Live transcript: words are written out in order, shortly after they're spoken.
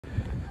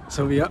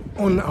So we are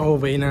on our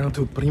way now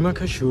to Prima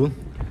Caju.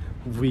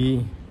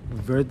 We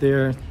were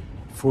there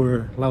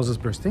for Laus's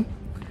birthday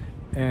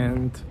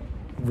and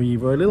we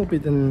were a little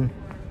bit in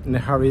a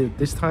hurry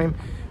this time,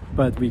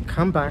 but we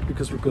come back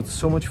because we got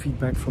so much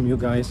feedback from you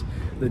guys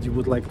that you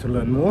would like to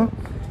learn more.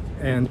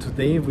 And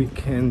today we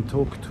can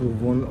talk to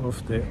one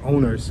of the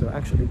owners, so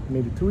actually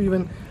maybe two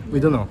even, we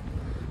don't know.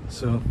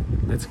 So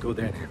let's go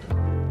there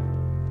now.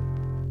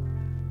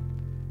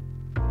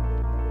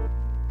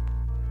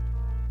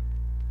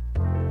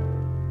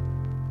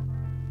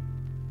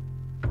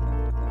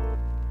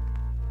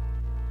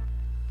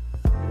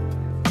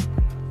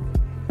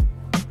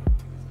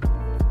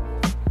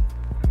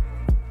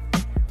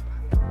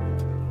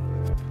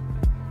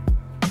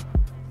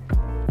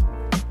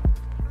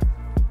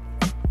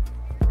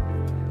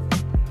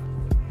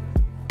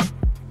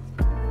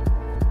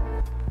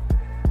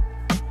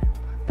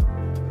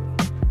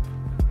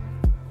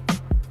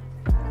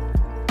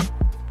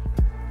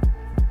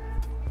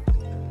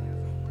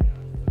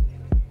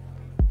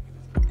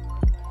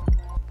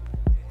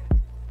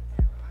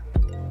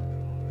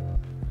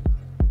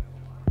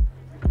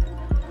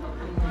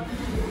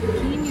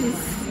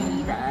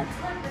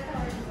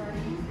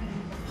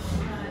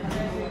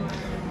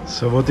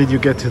 So what did you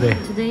get today?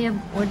 Today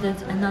I've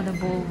ordered another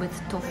bowl with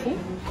tofu.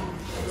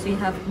 So you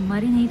have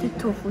marinated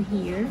tofu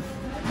here,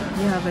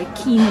 you have a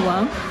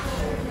quinoa,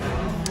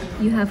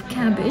 you have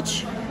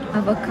cabbage,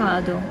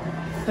 avocado,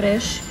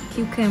 fresh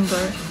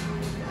cucumber,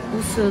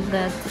 also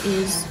that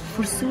is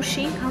for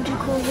sushi. How do you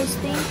call this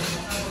thing?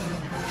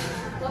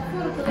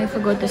 I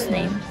forgot this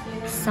name.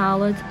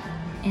 Salad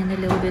and a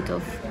little bit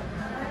of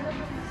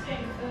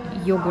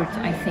yogurt,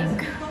 I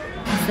think,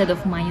 instead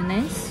of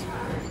mayonnaise.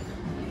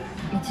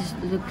 It is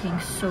looking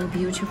so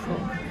beautiful.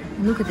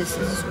 Look at this.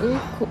 This is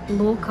all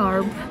low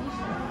carb,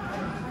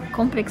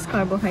 complex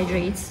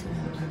carbohydrates,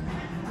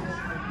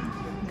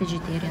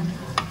 vegetarian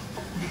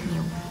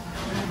meal.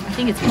 I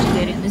think it's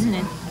vegetarian, isn't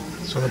it?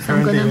 So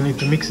apparently you need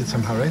to mix it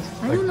somehow, right?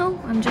 I don't know.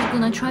 I'm just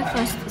gonna try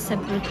first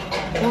separate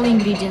all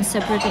ingredients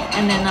separately,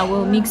 and then I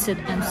will mix it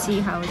and see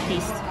how it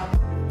tastes.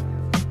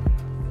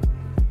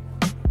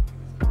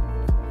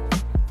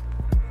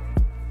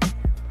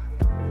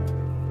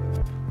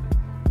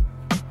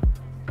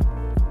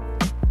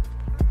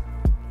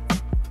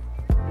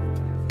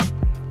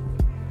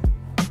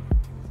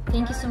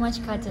 Thank you so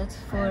much, Katja,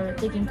 for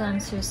taking time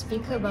to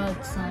speak about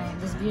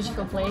this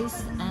beautiful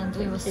place, and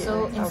we were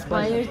so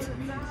inspired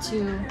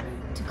to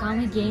come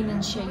again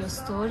and share your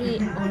story,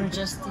 or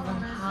just even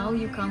how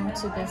you come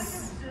to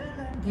this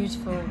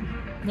beautiful,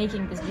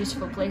 making this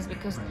beautiful place,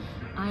 because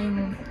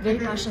I'm very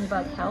passionate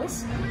about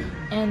health,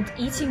 and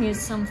eating is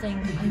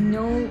something I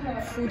know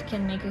food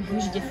can make a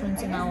huge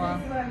difference in our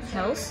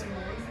health.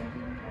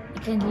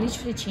 It can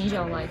literally change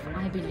our life,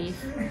 I believe.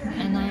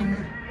 And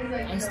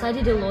I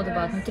studied a lot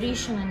about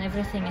nutrition and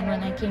everything, and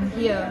when I came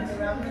here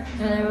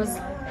and I was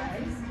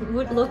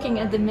looking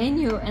at the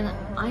menu, and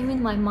I'm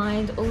in my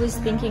mind always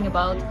thinking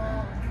about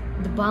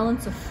the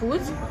balance of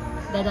food,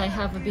 that I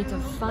have a bit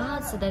of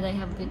fats, that I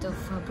have a bit of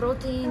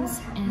proteins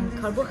and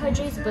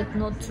carbohydrates, but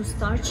not too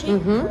starchy,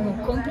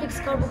 more complex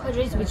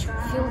carbohydrates which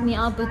fill me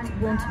up but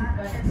won't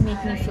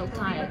make me feel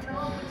tired.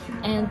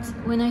 And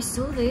when I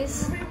saw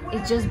this,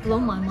 it just blew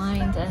my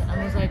mind.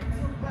 I was like,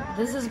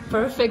 this is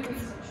perfect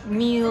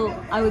meal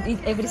I would eat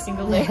every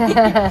single day.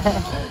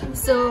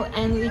 So,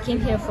 and we came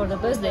here for the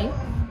birthday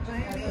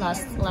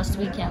last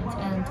weekend,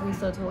 and we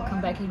thought we'll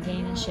come back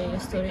again and share your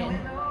story. And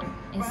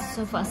it's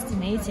so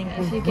fascinating.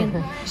 If you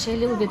can share a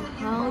little bit,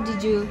 how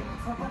did you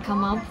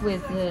come up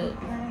with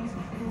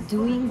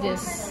doing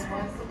this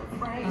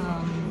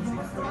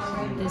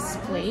this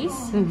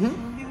place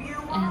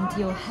and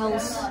your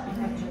health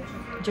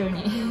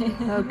journey?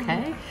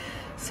 Okay,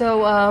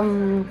 so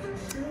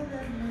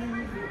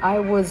I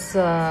was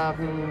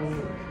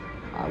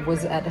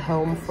at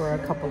home for a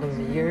couple of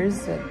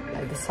years.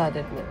 I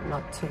decided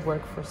not to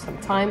work for some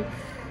time,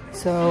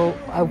 so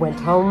I went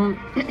home.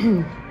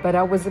 But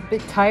I was a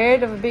bit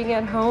tired of being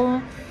at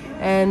home,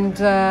 and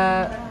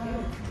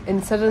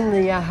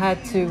suddenly I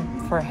had to,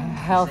 for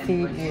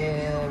healthy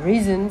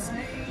reasons,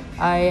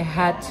 I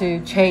had to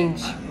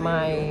change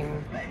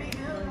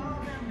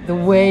the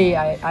way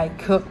I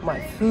cook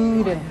my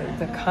food and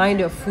the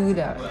kind of food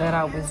that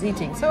I was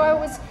eating. So I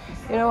was,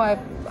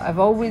 I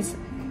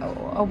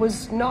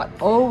was not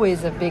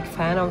always a big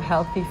fan of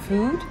healthy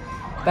food,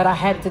 but I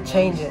had to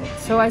change it.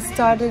 So I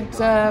started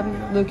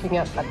looking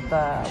up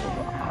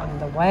on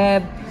the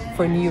web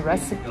for new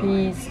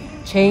recipes,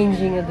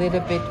 changing a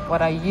little bit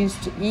what I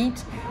used to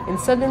eat, and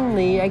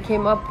suddenly I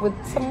came up with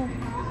some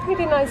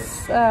pretty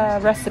nice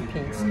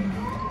recipes.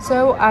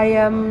 So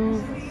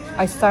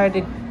I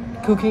started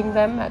cooking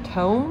them at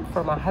home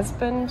for my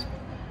husband,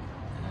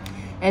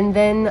 and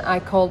then I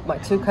called my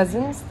two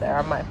cousins. They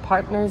are my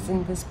partners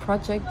in this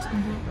project,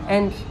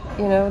 and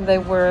they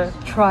were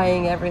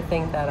trying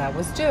everything that I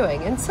was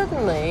doing, and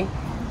suddenly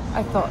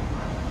I thought,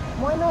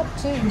 why not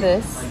do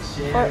this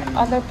for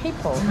other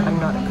people? I'm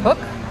not a cook.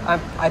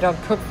 I don't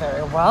cook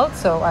very well,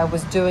 so I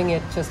was doing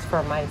it just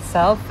for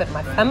myself and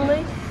my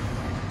family.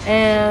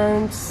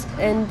 And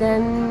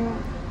then,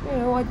 you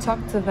know, I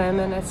talked to them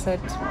and I said,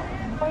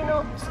 why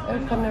not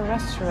open a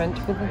restaurant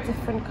with a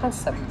different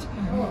concept?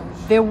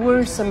 There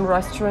were some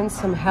restaurants,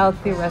 some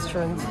healthy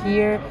restaurants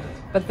here,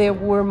 but they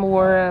were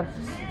more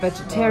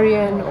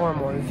vegetarian or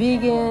more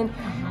vegan.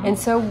 And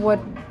so what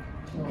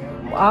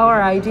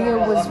our idea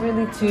was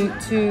really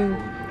to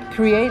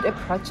create a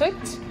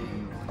project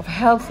of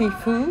healthy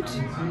food,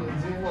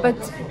 but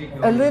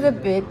a little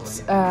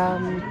bit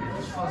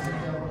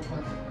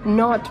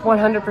not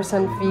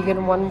 100% vegan,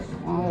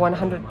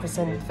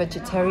 100%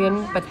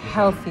 vegetarian, but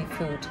healthy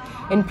food,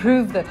 and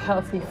prove that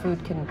healthy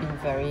food can be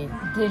very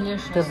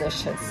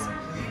delicious.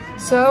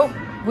 So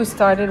we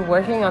started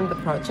working on the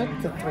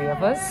project, the three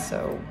of us.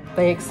 So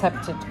they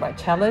accepted my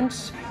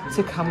challenge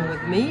to come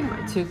with me,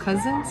 my two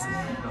cousins.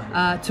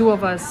 Two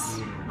of us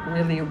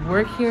really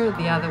work here,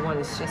 the other one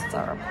is just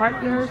our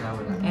partner.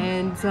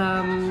 And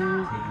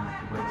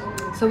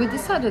so we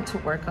decided to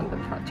work on the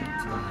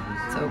project.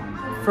 So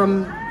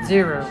from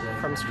zero,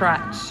 from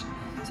scratch.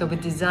 So we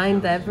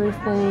designed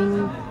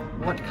everything,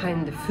 what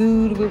kind of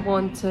food we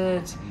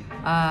wanted,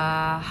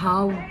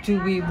 how do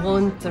we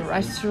want the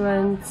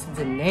restaurant,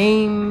 the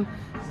name,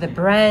 the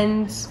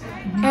brand,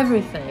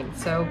 everything.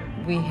 So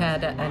we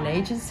had an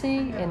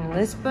agency in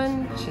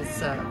Lisbon, which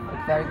is a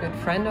very good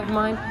friend of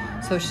mine.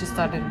 So she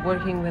started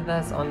working with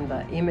us on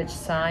the image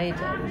side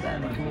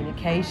and the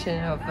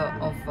communication of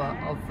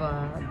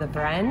the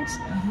brand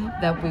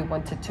that we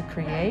wanted to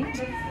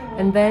create.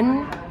 And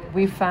then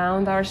we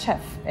found our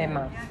chef,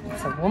 Emma.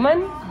 It's a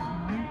woman,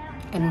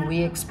 and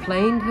we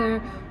explained her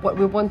what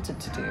we wanted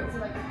to do.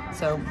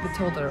 So we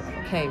told her,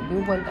 okay,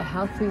 we want a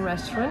healthy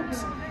restaurant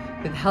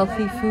with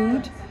healthy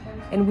food,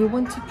 and we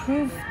want to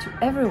prove to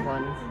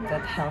everyone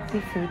that healthy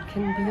food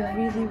can be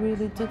really,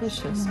 really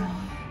delicious.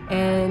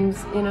 And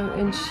you know,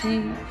 and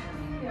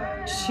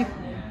she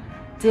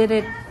did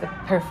it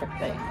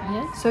perfectly.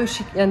 So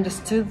she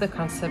understood the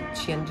concept,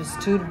 she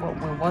understood what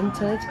we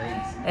wanted,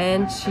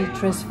 and she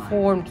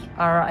transformed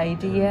our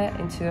idea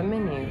into a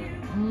menu,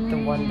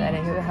 the one that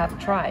you have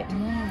tried.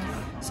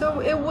 So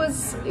it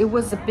was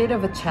a bit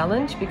of a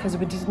challenge because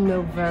we didn't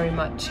know very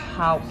much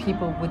how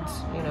people would,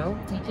 you know,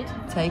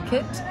 take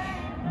it.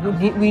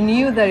 We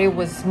knew that it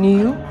was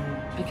new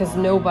because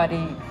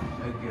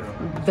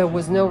there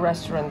was no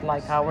restaurant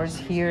like ours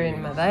here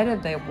in Madeira.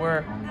 They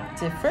were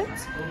different,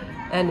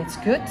 and it's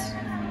good.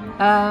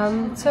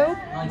 So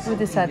we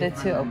decided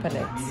to open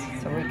it.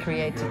 So we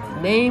created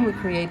the name, we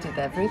created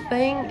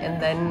everything,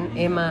 and then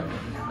Emma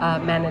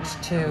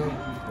managed to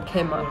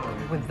come up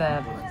with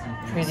a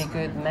pretty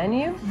good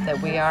menu that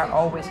we are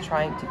always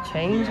trying to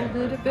change a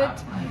little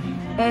bit.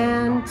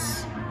 And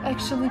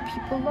actually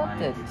people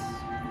loved it.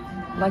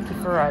 Lucky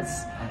for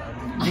us.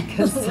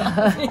 Because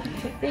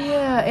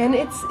and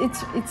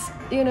it's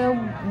you know,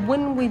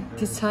 when we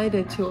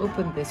decided to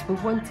open this, we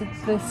wanted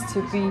this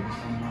to be,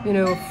 you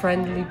know, a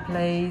friendly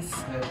place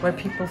where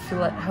people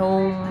feel at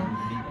home.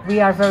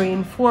 We are very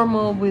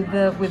informal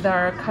with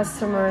our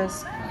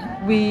customers.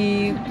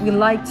 We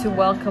like to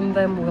welcome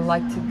them, we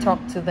like to talk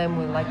to them,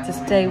 we like to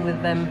stay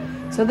with them,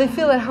 so they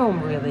feel at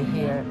home really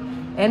here,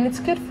 and it's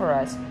good for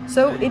us.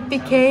 So it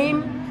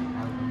became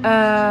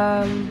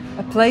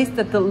a place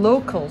that the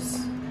locals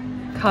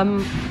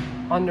come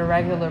on a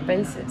regular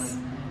basis.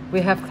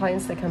 We have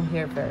clients that come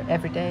here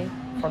every day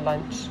for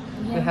lunch.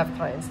 We have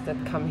clients that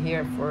come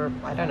here for,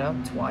 I don't know,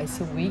 twice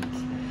a week.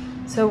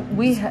 So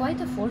it's quite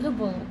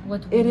affordable.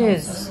 What we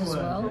is as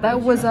well.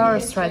 That was our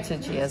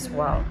strategy as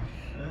well,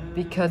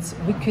 because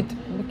we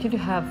could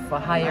have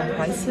higher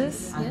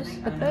prices,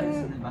 but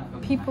then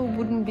people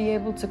wouldn't be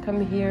able to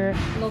come here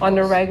on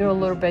a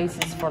regular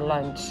basis for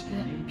lunch.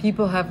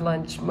 People have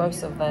lunch,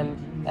 most of them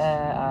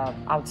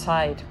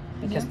outside,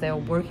 because they are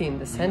working in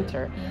the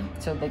center,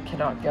 so they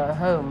cannot go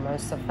home,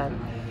 most of them.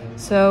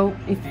 So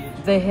if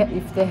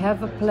they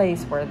have a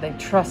place where they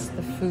trust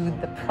the food,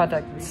 the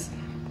products,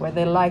 where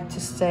they like to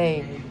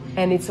stay,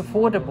 and it's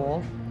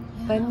affordable,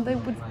 then they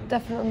would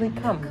definitely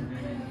come.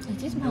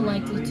 It is more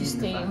likely to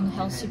stay on a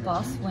healthy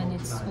path when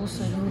it's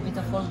also a little bit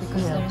affordable,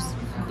 because there's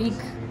big,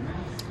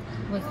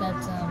 with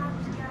that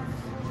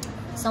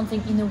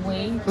something in a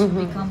way to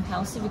become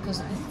healthy, because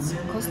it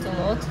costs a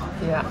lot.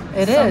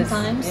 It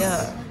sometimes.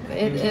 is.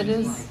 It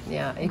is.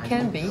 It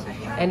can be.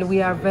 And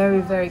we are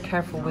very, very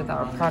careful with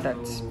our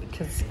products,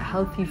 because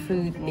healthy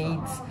food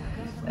needs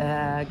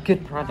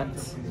good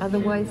products.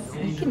 Otherwise,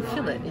 you can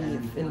feel it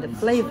in the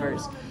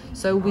flavors.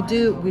 So we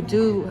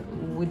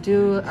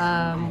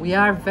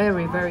are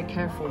very, very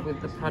careful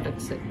with the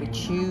products that we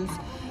choose,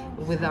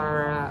 with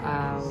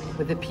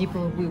with the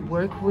people we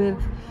work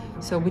with.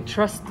 So we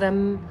trust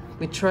them.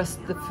 We trust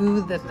the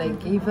food that they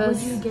give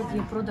us. Where do you get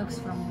your products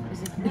from?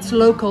 Is it It's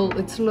local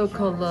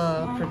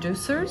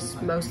producers,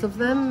 most of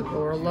them,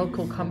 or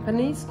local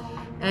companies,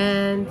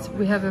 and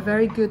we have a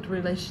very good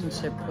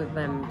relationship with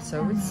them.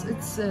 So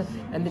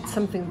and it's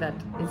something that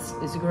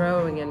is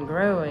growing and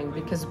growing,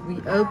 because we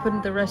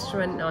opened the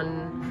restaurant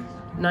on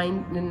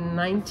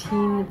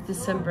 19th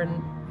December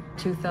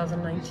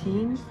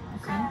 2019.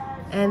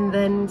 And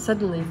then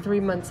suddenly 3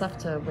 months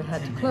after, we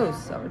had to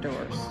close our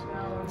doors.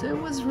 So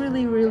it was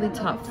really, really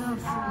tough.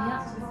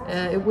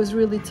 It was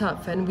really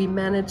tough, and we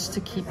managed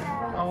to keep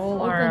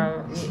all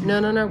our...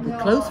 No. We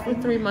closed for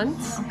 3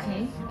 months.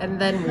 Okay. And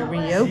then we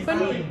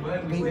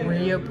reopened. We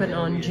reopened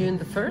on June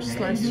the 1st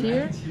last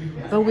year.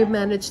 But we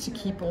managed to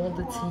keep all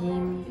the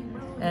team.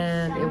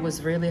 And it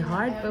was really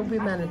hard, but we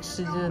managed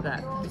to do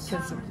that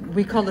because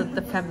we call it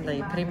the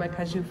family, Prima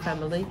Caju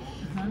family,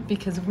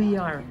 because we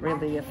are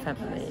really a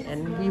family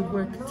and we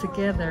work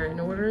together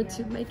in order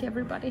to make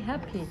everybody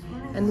happy.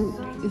 And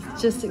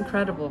it's just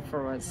incredible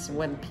for us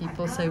when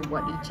people say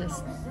what you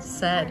just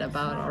said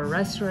about our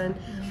restaurant,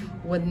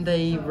 when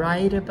they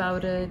write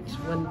about it,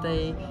 when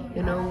they,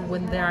 you know,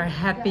 when they are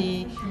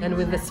happy and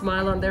with a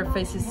smile on their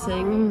faces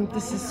saying,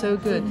 this is so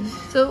good.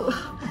 So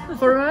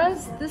for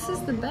us, this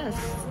is the best.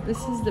 This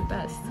is the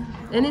best.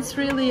 And it's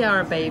really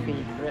our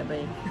baby,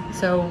 really.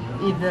 So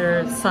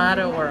either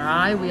Sara or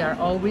I, we are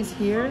always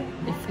here.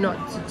 If not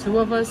the two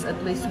of us,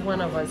 at least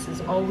one of us is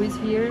always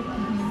here.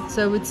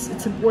 So it's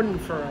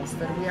important for us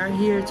that we are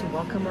here to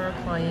welcome our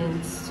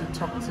clients, to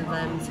talk to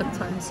them.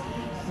 Sometimes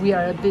we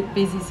are a bit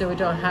busy, so we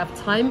don't have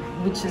time,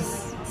 which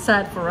is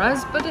sad for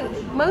us, but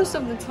most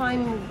of the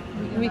time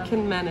we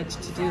can manage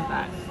to do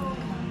that.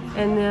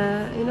 And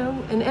you know,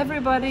 and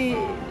everybody,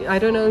 I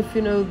don't know if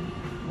you know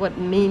what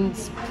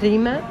means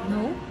prima.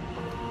 No.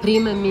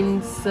 Prima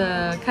means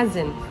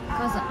cousin.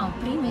 Cousin. Oh,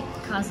 prima,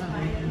 cousin.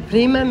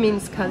 Prima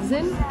means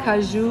cousin.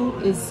 Caju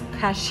is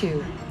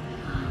cashew.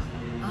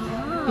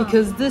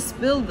 Because this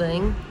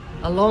building,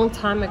 a long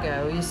time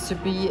ago, used to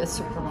be a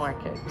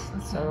supermarket.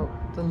 So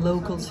the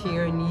locals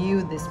here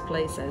knew this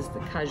place as the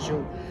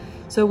Caju.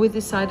 So we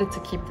decided to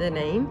keep the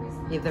name,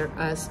 either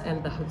us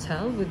and the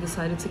hotel. We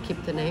decided to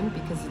keep the name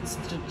because it's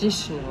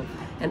traditional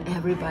and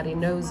everybody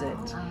knows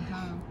it.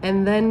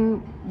 And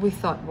then we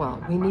thought,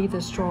 well, we need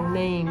a strong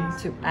name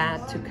to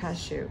add to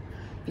Caju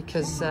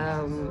because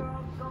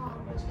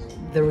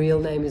the real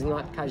name is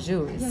not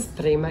Caju, it's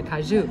Prima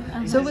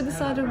Caju. So we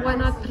decided, why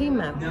not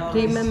Prima?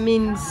 Prima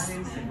means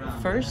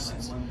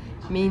first,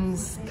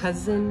 means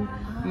cousin,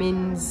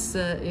 means,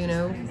 you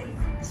know,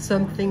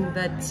 something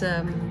that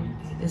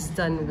is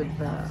done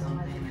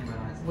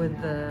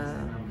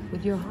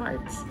with your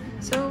heart.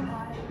 So,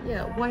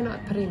 yeah, why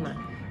not Prima?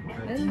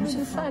 And we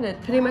decided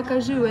Prima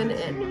Caju, and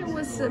it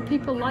was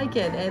people like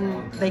it,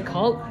 and they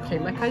called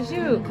Prima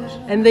Caju,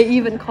 and they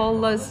even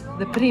call us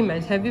the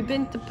Primas. Have you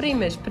been to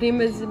Primas?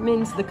 Primas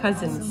means the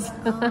cousins.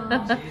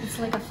 It's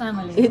like a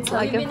family. It's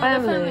like a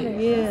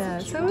family, yeah.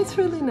 So it's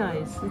really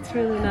nice. It's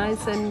really nice,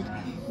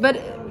 but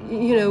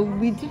you know,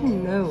 we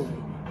didn't know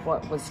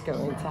what was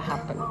going to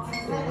happen.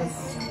 It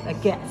was a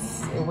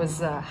guess. It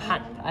was a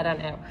hunt. I don't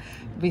know.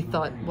 We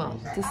thought, well,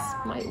 this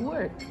might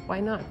work. Why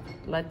not?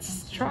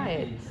 Let's try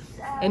it.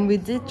 And we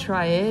did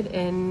try it,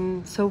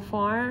 and so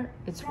far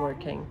it's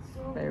working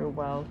very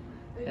well.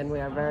 And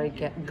we are very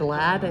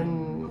glad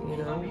and, you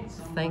know,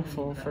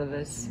 thankful for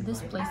this.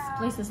 This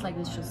places like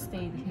this should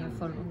stay here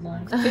for a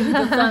long period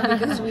of time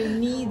because we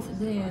need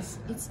this.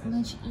 It's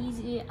much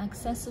easier,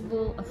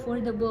 accessible,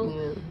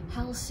 affordable,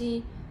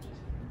 healthy.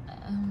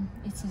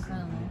 It's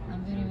incredible.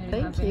 I'm very,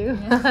 very happy. Thank you.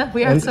 Yeah.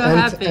 We are so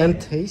happy.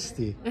 And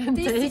tasty. And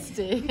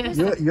tasty.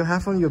 You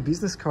have on your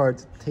business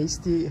card,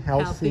 tasty,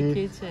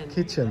 healthy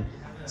kitchen.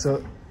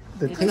 So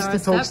the tasty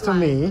talks to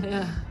me,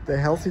 the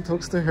healthy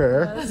talks to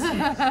her.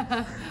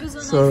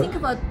 Because when I think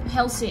about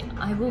healthy,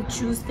 I will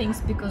choose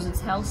things because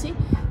it's healthy,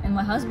 and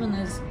my husband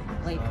is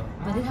like,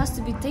 but it has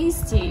to be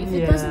tasty. If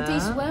it doesn't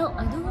taste well,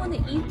 I don't want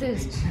to eat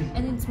this.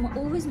 And it's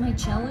always my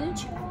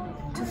challenge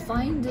to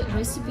find a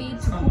recipe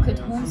to cook at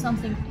home,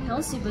 something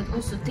healthy but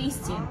also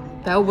tasty.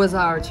 That was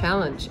our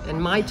challenge,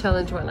 and my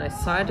challenge when I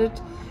started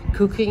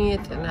cooking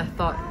it, and I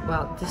thought,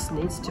 well, this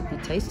needs to be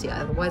tasty,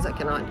 otherwise I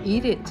cannot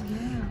eat it.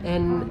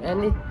 And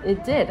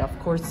it did. Of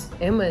course,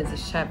 Emma is a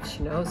chef,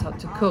 she knows how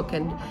to cook,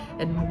 and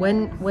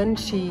when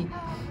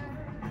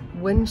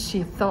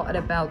she thought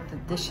about the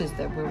dishes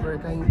that we were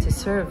going to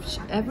serve,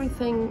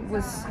 everything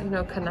was, you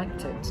know,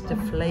 connected. The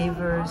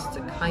flavors,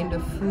 the kind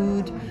of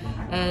food,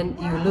 and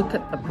you look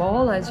at the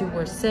ball, as you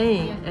were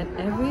saying, and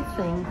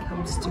everything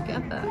comes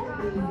together,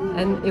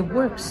 and it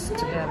works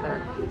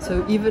together.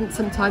 So even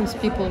sometimes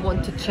people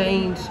want to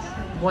change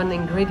one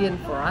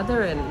ingredient for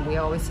other, and we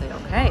always say,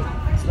 okay,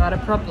 it's not a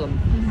problem,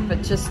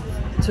 but just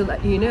to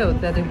let you know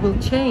that it will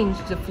change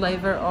the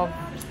flavor of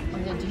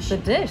the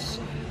dish.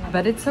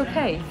 But it's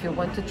okay if you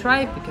want to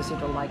try it because you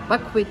don't like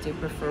buckwheat, you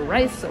prefer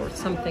rice or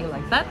something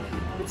like that,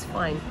 it's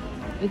fine,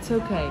 it's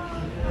okay.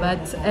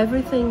 But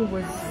everything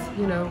was,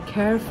 you know,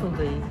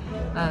 carefully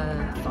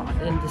thought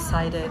and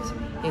decided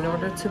in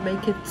order to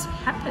make it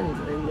happen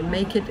and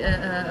make it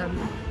a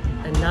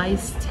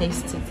nice,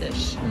 tasty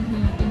dish.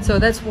 So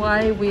that's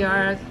why we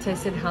are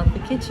Tasty and Healthy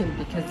Kitchen,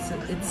 because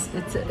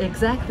it's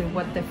exactly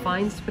what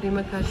defines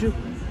Prima Caju.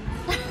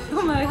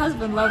 My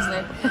husband loves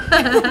it.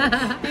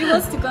 He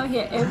wants to come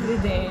here every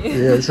day.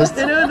 Yeah, it's just,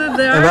 you know that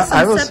there are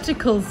some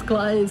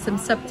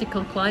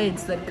skeptical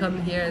clients that come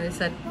here and they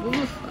said,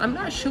 I'm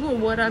not sure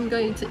what I'm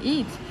going to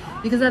eat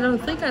because I don't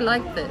think I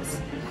like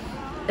this.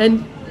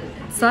 And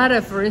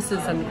Sara, for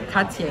instance, and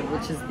Katya,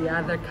 which is the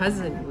other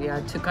cousin, we are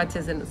two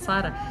Katyas and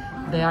Sara,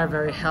 they are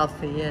very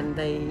healthy and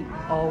they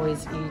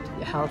always eat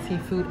healthy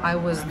food. I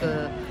was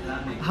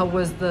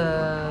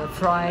the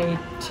fried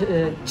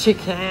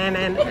chicken,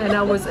 and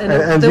I was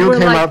and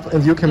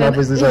you came up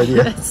with this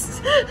idea.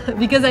 Yes,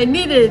 because I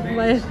needed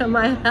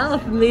my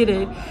health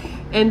needed.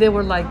 And they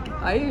were like,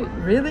 "Are you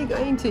really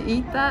going to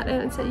eat that?" And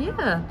I said,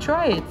 "Yeah,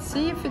 try it,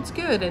 see if it's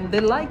good." And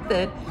they liked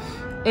it.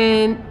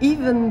 And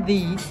even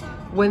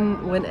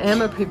when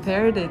Emma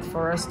prepared it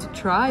for us to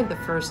try the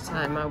first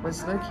time, I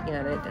was looking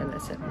at it and I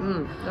said,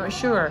 not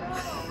sure.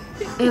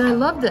 And I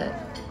loved it.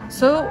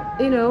 So,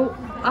 you know,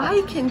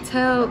 I can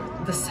tell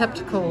the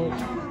skeptical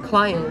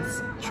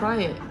clients, try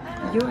it.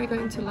 You are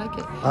going to like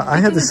it. I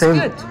had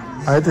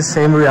the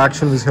same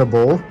reaction with her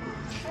bowl.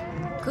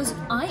 Because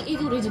I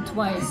ate already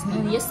twice,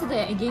 and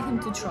yesterday I gave him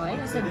to try.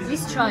 I said,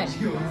 "Please try." And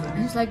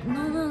he was like,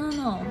 "No, no, no,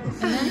 no."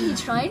 And then he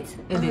tried,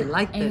 and he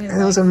liked it.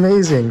 It was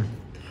amazing.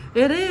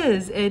 It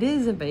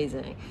is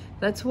amazing.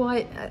 That's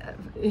why,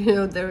 you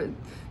know,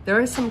 there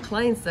are some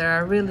clients that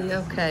are really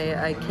okay.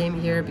 I came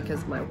here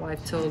because my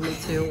wife told me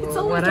to,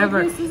 or whatever.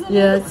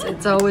 Yes,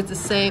 it's always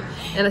the same.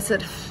 And I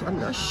said, "I'm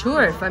not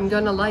sure if I'm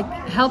gonna like.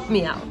 Help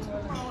me out."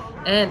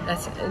 And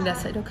I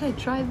said, okay,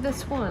 try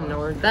this one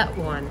or that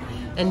one.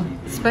 And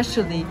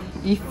especially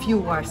if you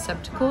are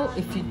skeptical,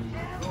 if you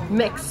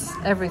mix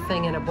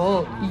everything in a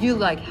bowl, you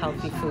like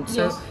healthy food.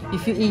 So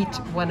if you eat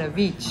one of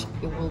each,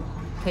 it will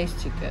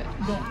taste you good.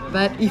 Yeah.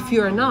 But if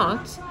you're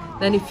not,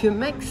 then if you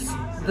mix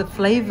the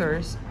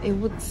flavors,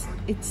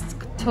 it's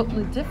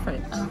totally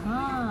different.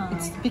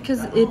 It's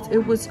because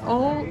it was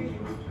all,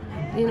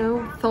 you know,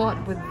 thought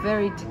with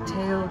very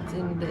detailed,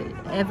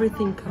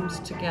 everything comes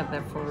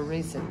together for a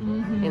reason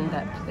in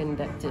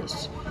that dish,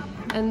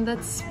 and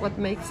that's what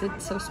makes it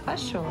so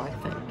special, I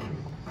think.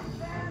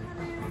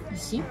 You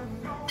see?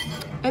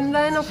 And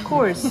then, of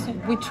course,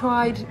 we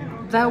tried.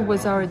 That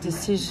was our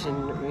decision.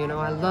 You know,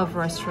 I love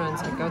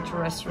restaurants. I go to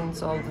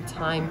restaurants all the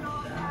time,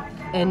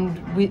 and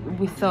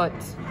we thought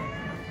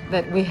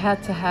that we had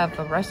to have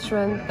a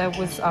restaurant that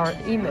was our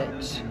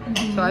image.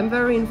 So I'm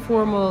very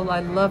informal.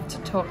 I love to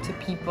talk to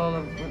people.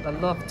 I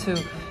love to,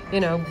 you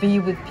know, be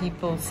with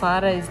people.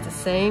 Sara is the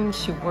same.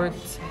 She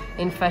worked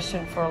in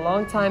fashion for a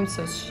long time,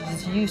 so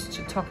she's used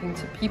to talking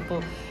to people.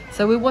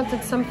 So we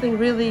wanted something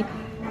really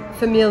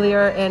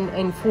familiar and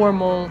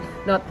informal,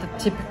 not the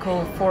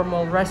typical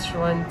formal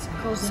restaurant.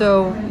 Cozy. So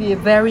yeah,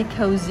 very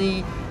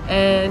cozy.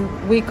 And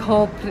we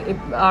call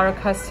our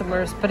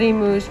customers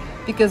primos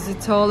because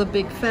it's all a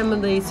big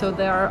family, so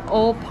they are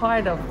all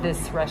part of this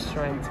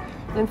restaurant.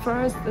 And for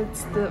us,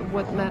 that's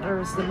what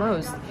matters the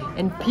most.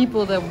 And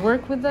people that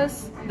work with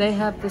us, they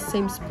have the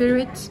same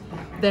spirit.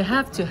 They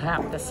have to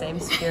have the same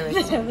spirit.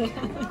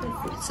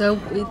 So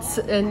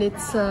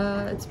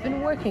it's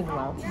been working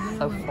well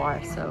so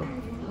far. So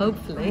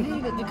hopefully,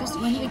 really good, because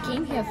when we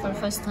came here for the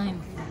first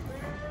time,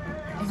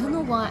 I don't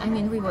know why. I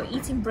mean, we were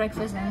eating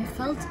breakfast, and I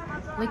felt,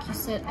 like you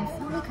said, I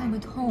felt like I'm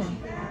at home.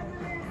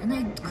 And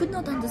I could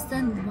not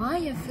understand why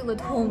I feel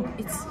at home.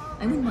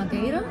 I'm in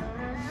Madeira.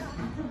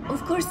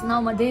 Of course, now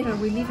Madeira,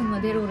 we live in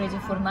Madeira already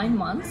for 9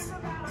 months.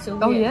 So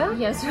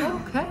yes,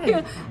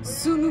 okay.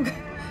 Soon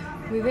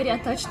we're very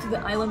attached to the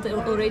island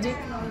already.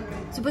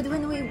 So, but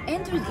when we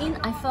entered in,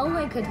 I felt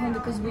like at home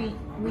because we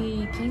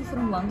came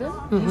from London.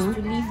 We used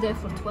to live there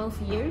for 12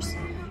 years,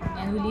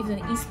 and we lived in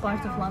the east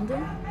part of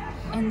London.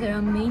 And there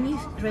are many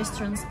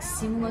restaurants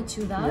similar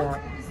to that,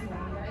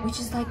 which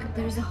is like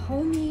there's a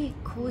homey,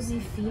 cozy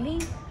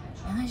feeling.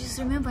 And I just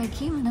remember I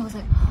came and I was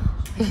like,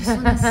 I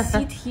just want to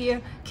sit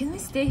here. Can we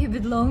stay a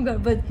bit longer?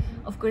 But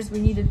of course we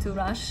needed to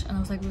rush, and I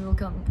was like, we will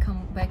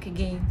come back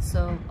again.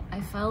 So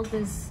I felt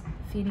this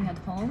feeling at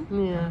home.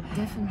 Yeah,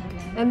 definitely.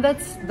 And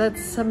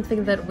that's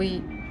something that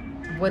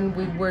when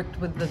we worked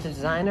with the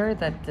designer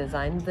that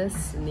designed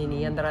this,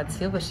 Nini Andrade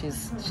Silva,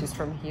 she's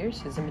from here.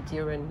 She's a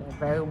Madeiran, a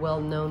very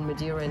well-known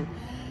Madeiran,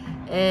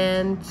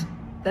 and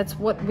that's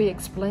what we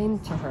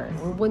explained to her.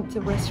 We want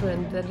a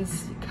restaurant that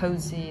is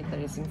cozy, that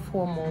is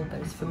informal, that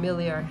is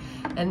familiar,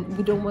 and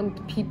we don't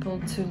want people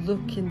to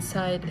look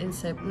inside and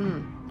say,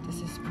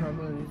 this is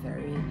probably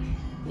very,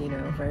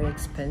 very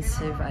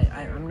expensive.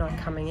 I'm not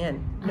coming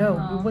in. No,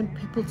 we want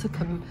people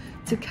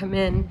to come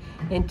in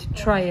and to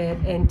try it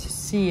and to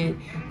see it.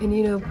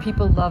 And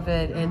people love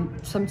it, and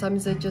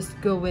sometimes they just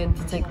go in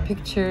to take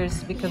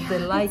pictures because they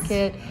like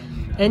it.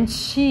 And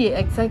she,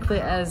 exactly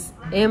as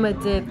Emma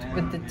did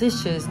with the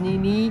dishes,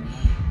 Nini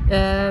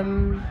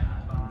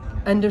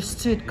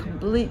understood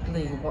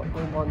completely what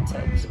we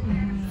wanted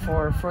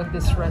for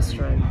this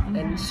restaurant,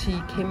 and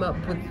she came up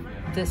with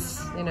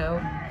this,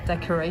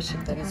 decoration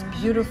that is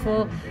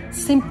beautiful,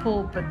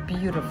 simple but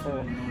beautiful.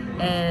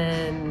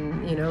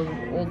 And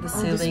all the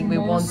ceiling, we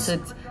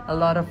wanted a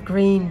lot of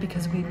green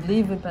because we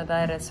live in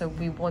Madeira, so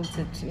we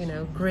wanted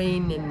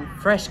green and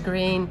fresh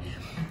green.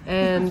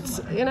 And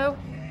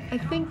I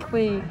think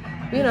we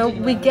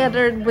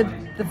gathered with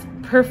the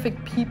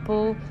perfect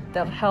people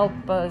that help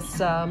us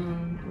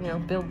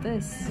build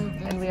this,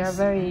 and we are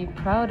very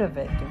proud of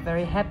it,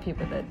 very happy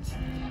with it.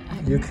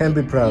 You can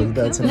be proud.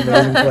 That's an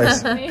amazing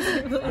place.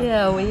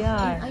 Yeah, we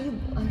are. Are you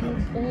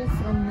all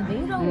from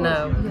Madeira? Or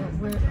No.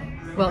 where?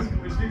 Well,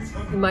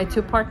 my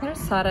two partners,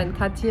 Sara and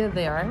Katia,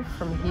 they are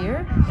from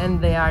here,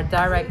 and they are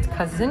direct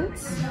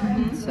cousins.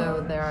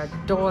 So they are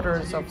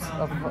daughters of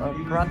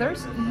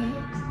brothers.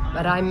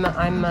 But I'm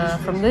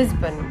from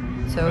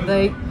Lisbon, so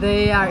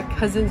they are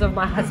cousins of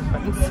my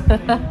husband's.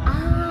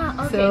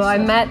 Ah, okay. So I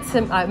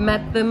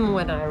met them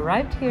when I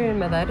arrived here in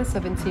Madeira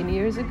 17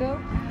 years ago,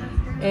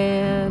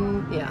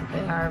 and yeah,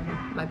 they are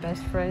my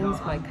best friends,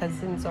 my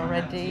cousins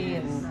already,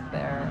 and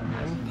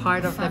I'm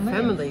part of their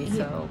family.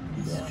 So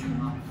yeah.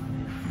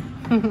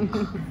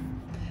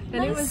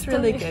 And it was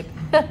really good.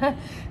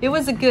 It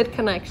was a good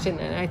connection,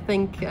 and I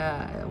think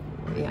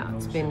yeah,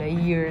 it's been a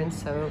year and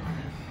so.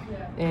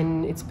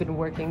 And it's been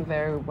working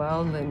very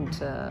well, and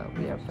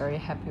we are very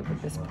happy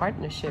with this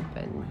partnership.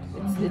 And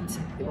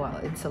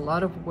it's a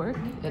lot of work.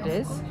 It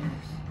is.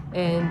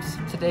 And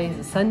today is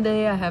a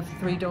Sunday. I have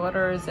 3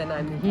 daughters, and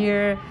I'm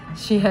here.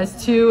 She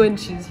has 2, and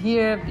she's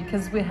here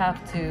because we have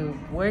to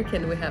work,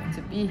 and we have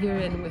to be here,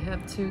 and we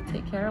have to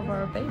take care of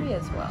our baby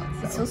as well.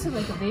 So It's also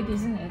like a baby,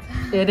 isn't it?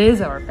 it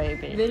is our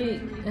baby. Very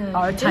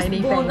Our just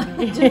tiny born,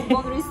 baby. just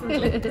born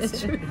recently.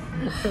 That's true.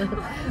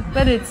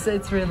 But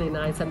it's really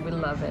nice, and we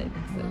love it.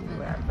 So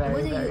we are very,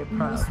 What are very you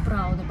proud. most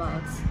proud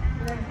about?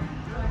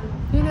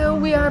 You know,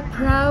 we are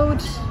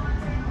proud.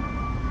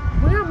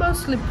 We are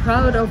mostly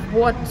proud of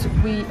what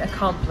we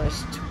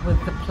accomplished with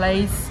the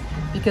place,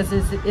 because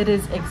it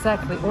is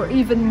exactly, or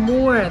even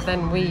more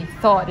than we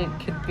thought it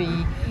could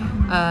be.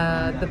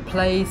 The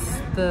place,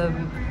 the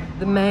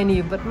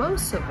menu, but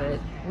most of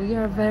it, we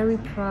are very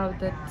proud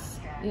that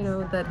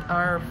that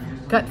our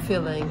gut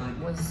feeling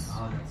was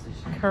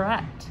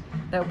correct,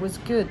 that was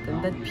good,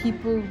 and that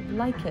people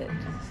like it.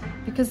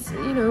 Because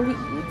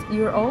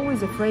you're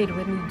always afraid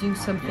when you do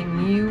something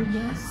new,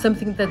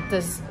 something that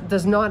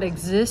does not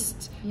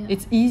exist.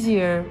 It's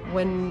easier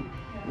when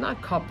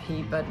not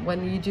copy, but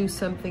when you do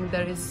something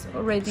that is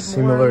already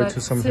Similar more to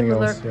something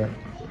else. Yeah.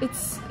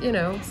 It's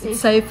it's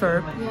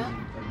safer. Yeah.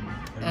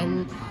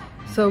 And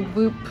so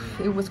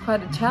it was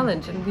quite a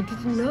challenge, and we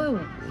didn't know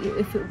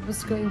if it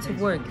was going to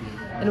work.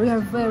 And we are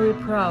very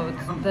proud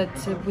that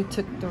we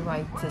took the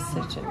right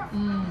decision,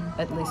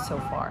 at least so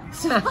far.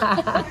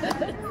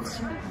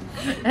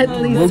 At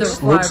least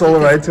so far. Looks all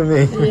right to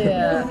me.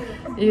 Yeah,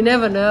 you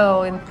never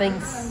know, and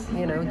things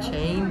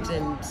change,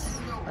 and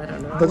I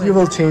don't know. But you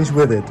will change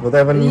with it.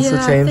 Whatever needs to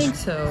change. I think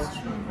so.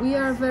 We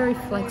are very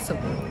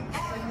flexible.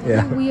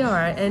 Yeah. We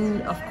are,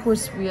 and of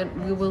course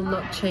we will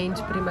not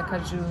change Prima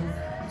Caju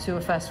to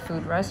a fast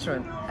food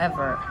restaurant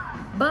ever.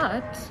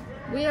 But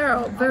we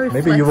are very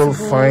Maybe flexible. you will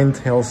find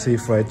healthy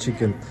fried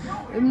chicken,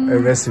 a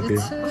recipe.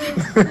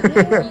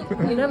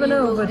 You never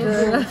know, but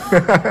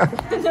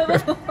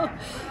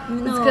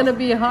it's gonna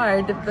be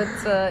hard. But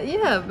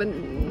but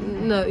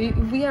no,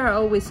 we are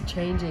always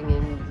changing,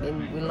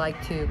 and we like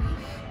to,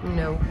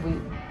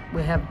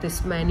 we have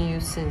this menu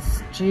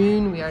since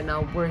June. We are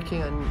now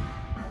working on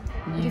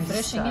new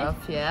stuff,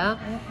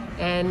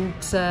 and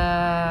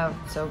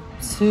so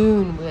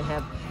soon we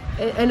have.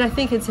 And I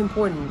think it's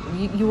important.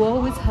 You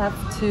always have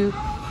to,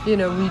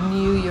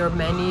 renew your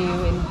menu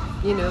and,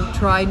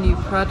 try new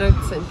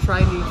products and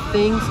try new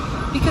things.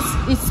 Because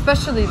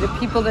especially the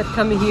people that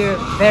come here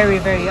very,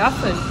 very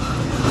often,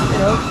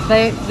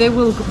 they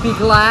will be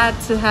glad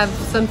to have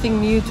something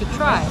new to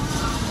try.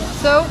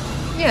 So,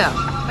 yeah,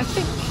 I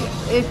think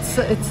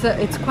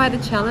it's quite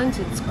a challenge.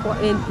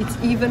 It's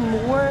even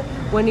more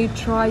when you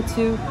try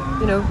to,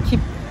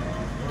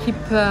 keep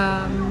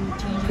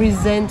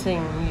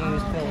presenting new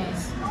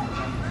things.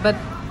 But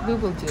we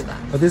will do that.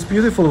 But it's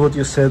beautiful what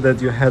you said,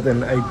 that you had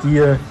an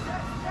idea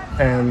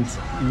and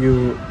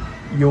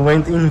you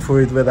went in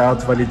for it without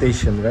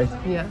validation, right?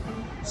 Yeah.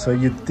 So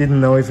you didn't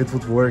know if it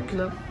would work.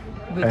 No,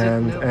 we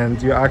didn't know.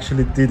 And you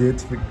actually did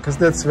it, because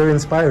that's very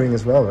inspiring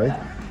as well, right?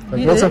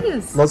 Like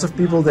lots of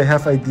people, they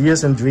have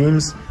ideas and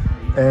dreams,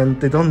 and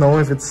they don't know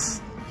if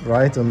it's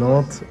right or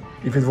not,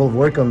 if it will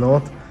work or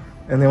not.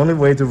 And the only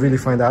way to really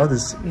find out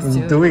is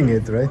in doing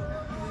it, right?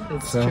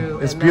 It's true.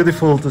 It's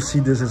beautiful to see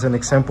this as an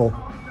example.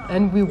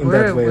 And we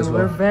were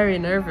were very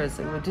nervous,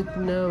 and we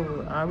didn't know,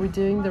 are we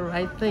doing the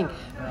right thing?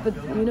 But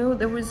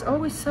there was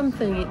always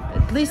something,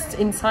 at least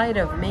inside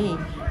of me,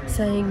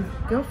 saying,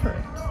 go for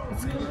it.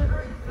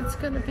 It's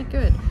gonna be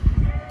good.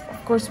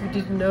 Of course, we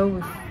didn't know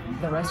if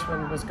the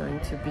restaurant was going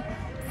to be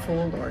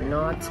full or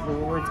not. We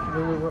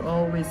were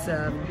always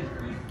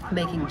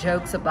making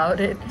jokes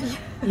about it.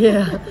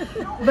 Yeah,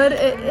 but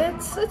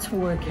it's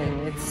working.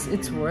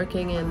 It's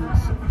working, and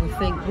we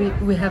think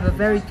we have a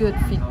very good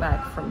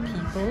feedback from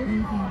people.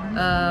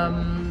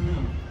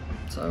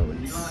 So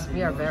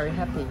we are very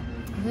happy.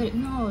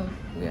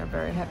 We are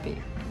very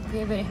happy. We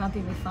are very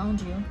happy we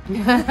found you.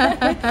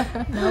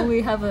 Now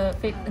we have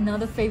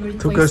another favorite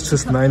Took place. us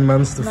just 9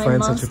 months to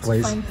find such a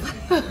place.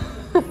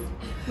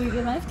 We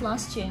arrived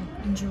last year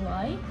in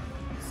July.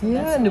 So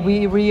yeah, and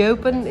we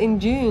reopened in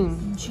June.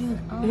 In June.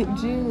 Oh, In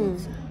June.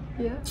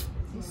 Yeah.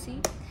 You see?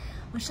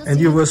 And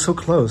you were so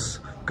close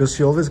because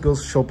she always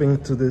goes shopping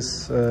to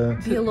this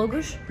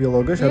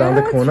Biologos around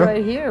the corner. It's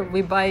right here.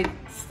 We buy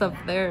stuff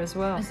there as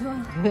well.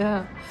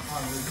 Yeah.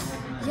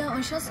 Yeah,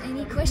 Onshas,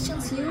 any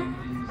questions you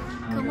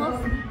come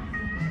up?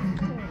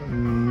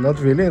 Not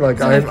really.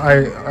 Like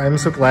I'm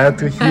so glad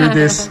to hear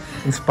this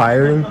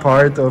inspiring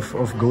part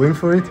of going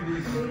for it.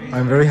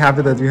 I'm very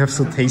happy that you have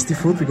so tasty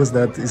food, because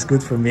that is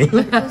good for me.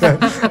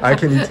 I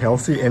can eat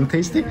healthy and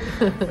tasty.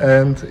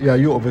 And yeah,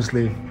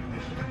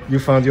 you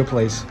found your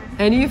place.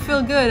 And you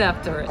feel good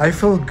after it. I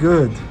feel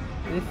good.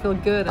 You feel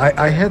good.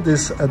 I had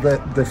this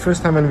the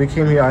first time when we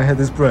came here. I had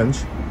this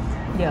brunch.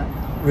 Yeah.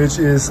 Which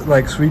is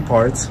like 3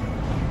 parts.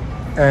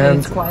 And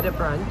it's quite a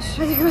brunch.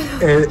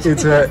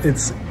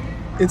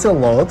 It's a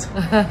lot.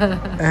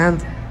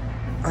 And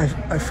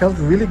I felt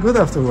really good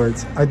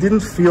afterwards. I didn't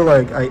feel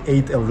like I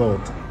ate a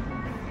lot.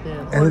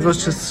 Yeah. And it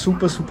was just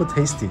super, super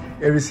tasty,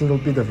 every single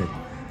bit of it.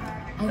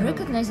 I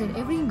recognize that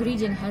every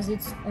ingredient has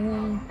its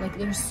own, like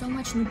there's so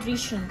much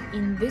nutrition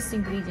in this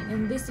ingredient,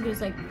 and this is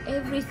like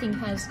everything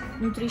has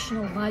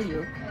nutritional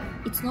value.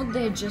 It's not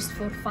there just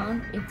for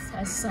fun, it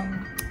has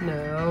some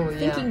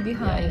thinking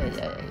behind.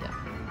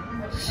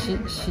 Yeah.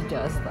 She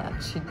does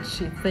that.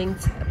 She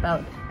thinks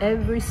about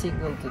every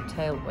single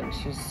detail when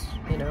she's,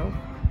 you know,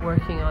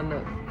 working on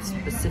a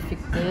specific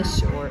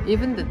dish, or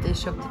even the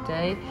dish of the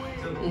day.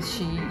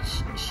 She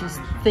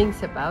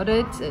thinks about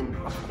it, and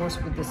of course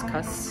we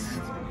discuss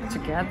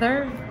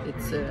together.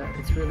 It's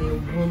really a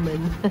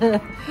woman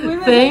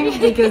thing,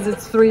 because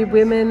it's 3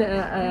 women,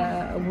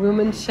 a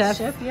woman chef.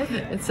 Yes.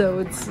 And so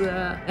it's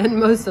and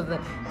most of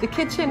the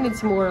kitchen,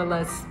 it's more or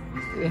less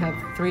we have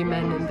 3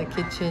 men in the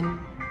kitchen,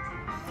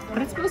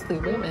 but it's mostly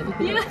women.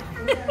 Yeah.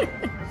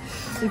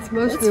 It's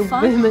mostly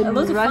women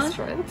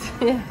restaurant.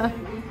 Yeah.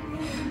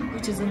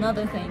 Which is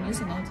another thing,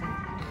 isn't it?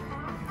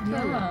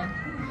 Yeah.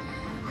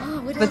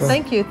 Oh, but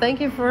thank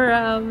you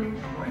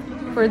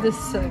for this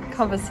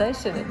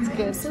conversation. It's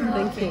good.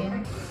 Thank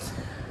you.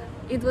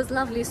 It was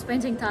lovely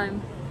spending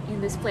time in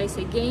this place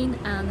again,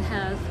 and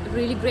have a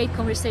really great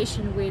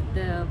conversation with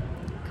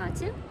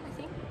Katya,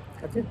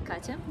 I think.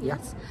 Katya,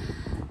 yes.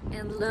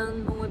 And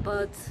learn more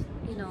about,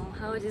 you know,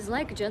 how it is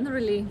like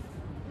generally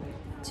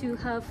to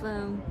have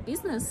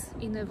business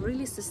in a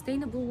really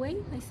sustainable way,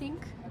 I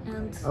think.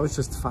 And I was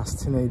just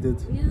fascinated.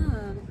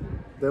 Yeah.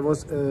 There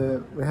was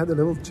we had a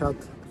little chat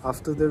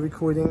after the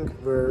recording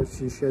where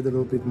she shared a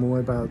little bit more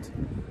about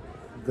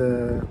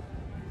the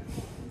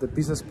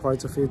business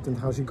parts of it and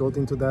how she got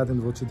into that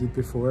and what she did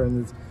before,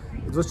 and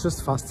it was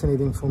just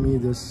fascinating for me.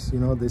 This, you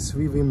know, the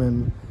 3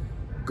 women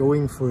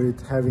going for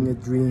it, having a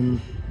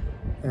dream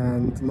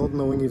and not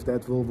knowing if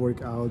that will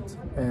work out,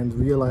 and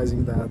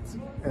realizing that,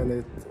 and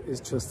it is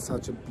just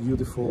such a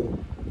beautiful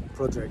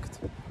project.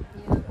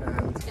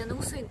 And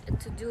also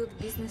to do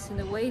business in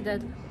a way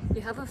that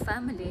you have a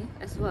family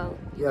as well.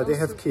 Yeah, they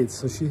have kids.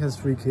 So she has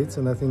 3 kids,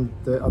 and I think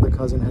the other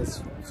cousin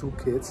has 2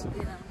 kids.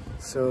 Yeah.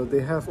 So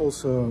they have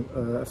also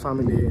a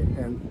family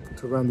and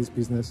to run this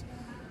business.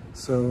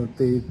 So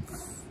they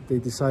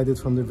decided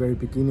from the very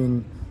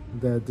beginning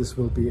that this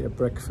will be a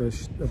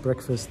breakfast,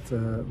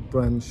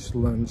 brunch,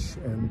 lunch,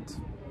 and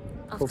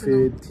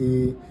coffee,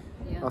 tea,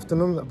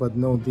 afternoon, but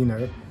no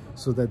dinner,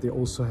 so that they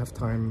also have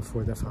time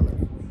for their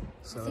family.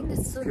 So I think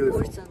that's so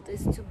important,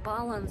 is to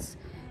balance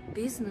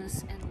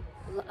business and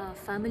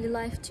family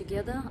life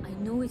together. I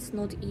know it's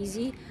not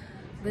easy,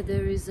 but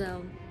there is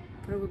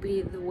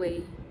probably the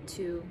way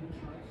to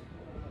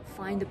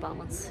find the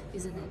balance,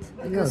 isn't it?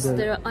 Because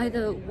there are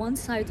either one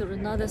side or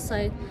another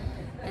side,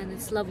 and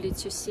it's lovely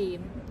to see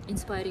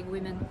inspiring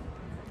women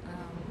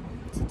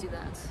to do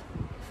that,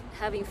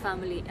 having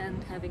family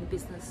and having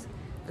business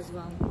as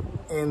well.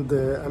 And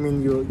I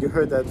mean, you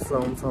heard that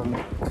from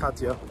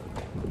Katya,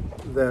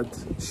 that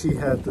she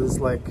had this,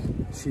 like,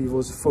 she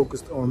was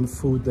focused on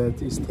food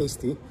that is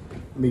tasty,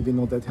 maybe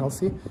not that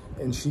healthy,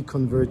 and she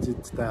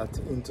converted that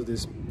into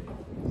this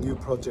new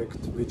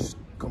project which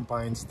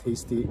combines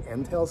tasty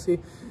and healthy,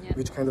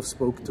 which kind of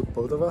spoke to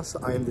both of us.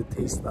 I am the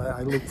taste.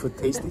 I look for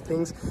tasty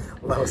things.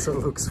 Lausa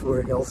looks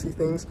for healthy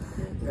things,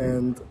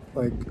 and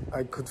like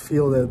I could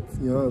feel that,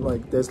 you know,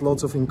 like there's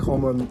lots of in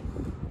common,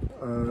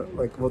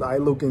 like what I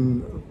look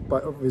in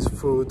with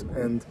food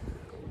and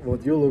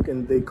what you look,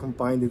 and they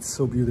combined it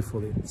so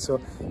beautifully. So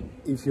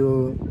if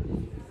you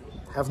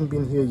haven't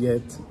been here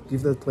yet,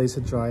 give that place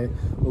a try.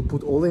 We'll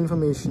put all the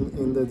information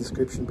in the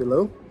description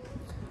below.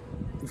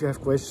 If you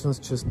have questions,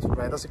 just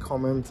write us a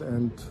comment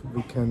and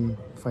we can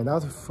find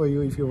out for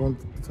you if you want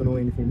to know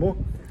anything more.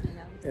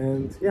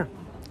 And yeah,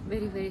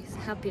 very, very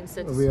happy and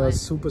satisfied. We are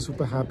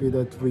super happy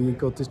that we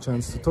got this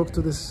chance to talk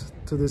to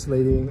this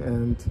lady,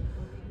 and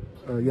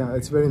yeah,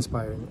 it's very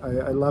inspiring.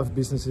 I love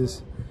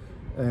businesses,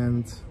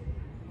 and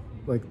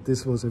like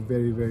this was a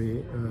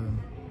very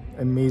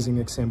amazing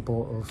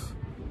example of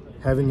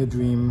having a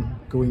dream,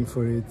 going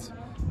for it,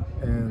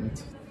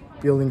 and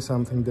building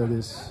something that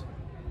is,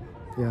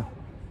 yeah.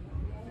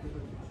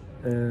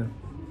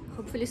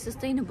 Hopefully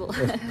sustainable.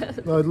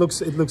 No, it looks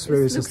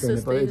very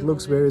sustainable. It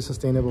looks very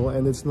sustainable,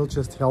 and it's not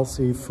just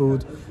healthy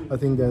food. I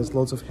think there's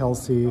lots of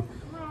healthy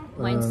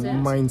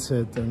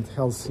mindset and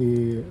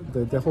healthy.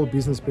 The whole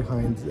business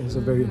behind is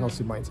a very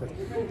healthy mindset,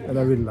 and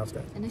I really love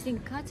that. And I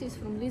think Kat is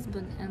from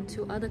Lisbon, and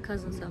two other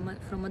cousins are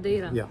from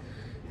Madeira. Yeah.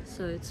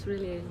 So it's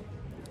really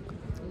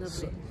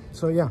lovely.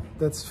 So yeah,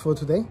 that's for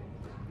today.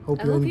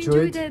 Hope you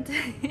enjoyed enjoyed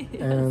it.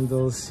 And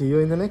I'll see you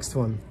in the next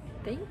one.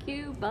 Thank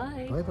you.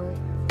 Bye. Bye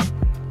bye.